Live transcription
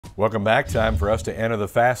Welcome back. Time for us to enter the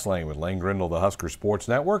fast lane with Lane Grindle, the Husker Sports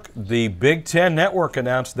Network. The Big Ten Network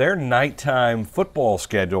announced their nighttime football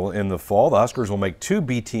schedule in the fall. The Huskers will make 2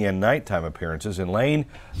 BTN nighttime appearances. And Lane,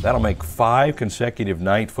 that'll make 5 consecutive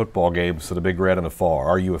night football games for the Big Red in the fall.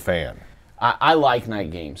 Are you a fan? I like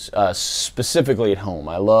night games, specifically at home.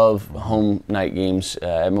 I love home night games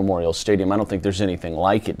at Memorial Stadium. I don't think there's anything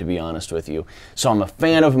like it, to be honest with you. So I'm a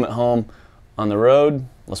fan of them at home. On the road,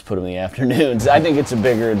 let's put them in the afternoons. I think it's a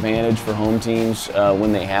bigger advantage for home teams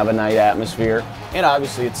when they have a night atmosphere. And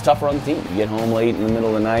obviously it's tougher on the team. You get home late in the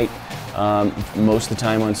middle of the night, most of the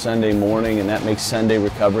time on Sunday morning, and that makes Sunday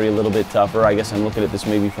recovery a little bit tougher. I guess I'm looking at this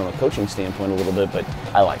maybe from a coaching standpoint a little bit, but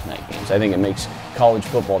I like night games. I think it makes college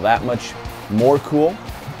football that much more cool,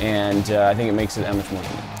 and I think it makes it that much more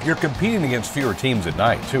fun. You're competing against fewer teams at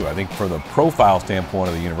night, too. I think for the profile standpoint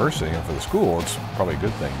of the university and for the school, it's probably a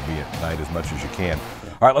good thing to be at night as much as you can.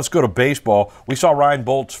 All right, let's go to baseball. We saw Ryan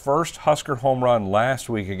Bolt's first Husker home run last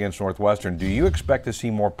week against Northwestern. Do you expect to see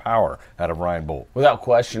more power out of Ryan Bolt? Without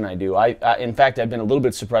question, I do. In fact, I've been a little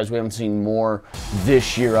bit surprised we haven't seen more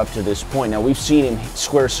this year up to this point. Now, we've seen him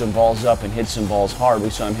square some balls up and hit some balls hard. We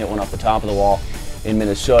saw him hit one off the top of the wall in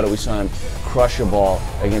Minnesota. We saw him crush a ball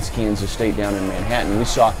against Kansas State down in Manhattan. We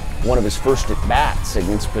saw one of his first at-bats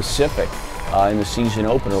against Pacific in the season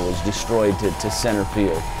opener was destroyed to center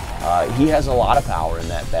field. He has a lot of power in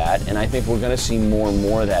that bat, and I think we're going to see more and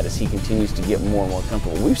more of that as he continues to get more and more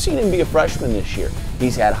comfortable. We've seen him be a freshman this year.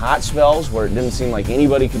 He's had hot spells where it didn't seem like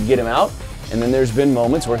anybody could get him out, and then there's been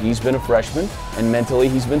moments where he's been a freshman and mentally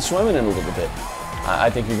he's been swimming in a little bit.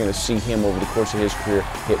 I think you're going to see him over the course of his career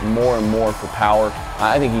hit more and more for power.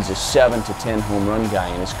 I think he's a 7 to 10 home run guy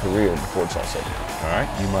in his career before it's all said and done. All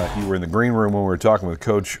right, you were in the green room when we were talking with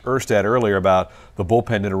Coach Erstad earlier about the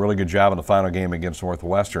bullpen did a really good job in the final game against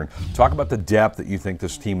Northwestern. Talk about the depth that you think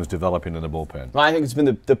this team is developing in the bullpen. Well, I think it's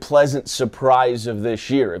been the pleasant surprise of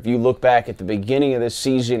this year. If you look back at the beginning of this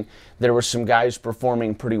season, there were some guys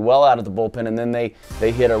performing pretty well out of the bullpen, and then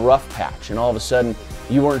they hit a rough patch, and all of a sudden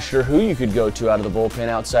you weren't sure who you could go to out of the bullpen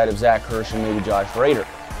outside of Zach Hirsch and maybe Josh Rader.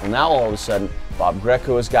 Well, now all of a sudden Bob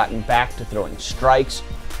Greco has gotten back to throwing strikes,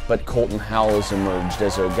 but Colton Howell has emerged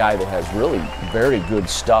as a guy that has really very good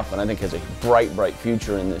stuff and I think has a bright, bright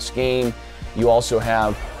future in this game. You also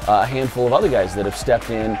have a handful of other guys that have stepped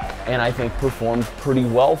in and I think performed pretty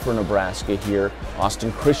well for Nebraska here.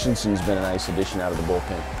 Austin Christensen's been a nice addition out of the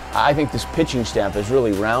bullpen. I think this pitching staff has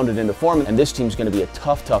really rounded into form, and this team's going to be a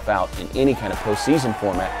tough out in any kind of postseason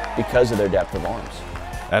format because of their depth of arms.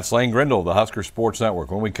 That's Lane Grindle, the Husker Sports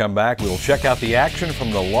Network. When we come back, we'll check out the action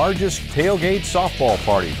from the largest tailgate softball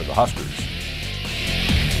party for the Huskers.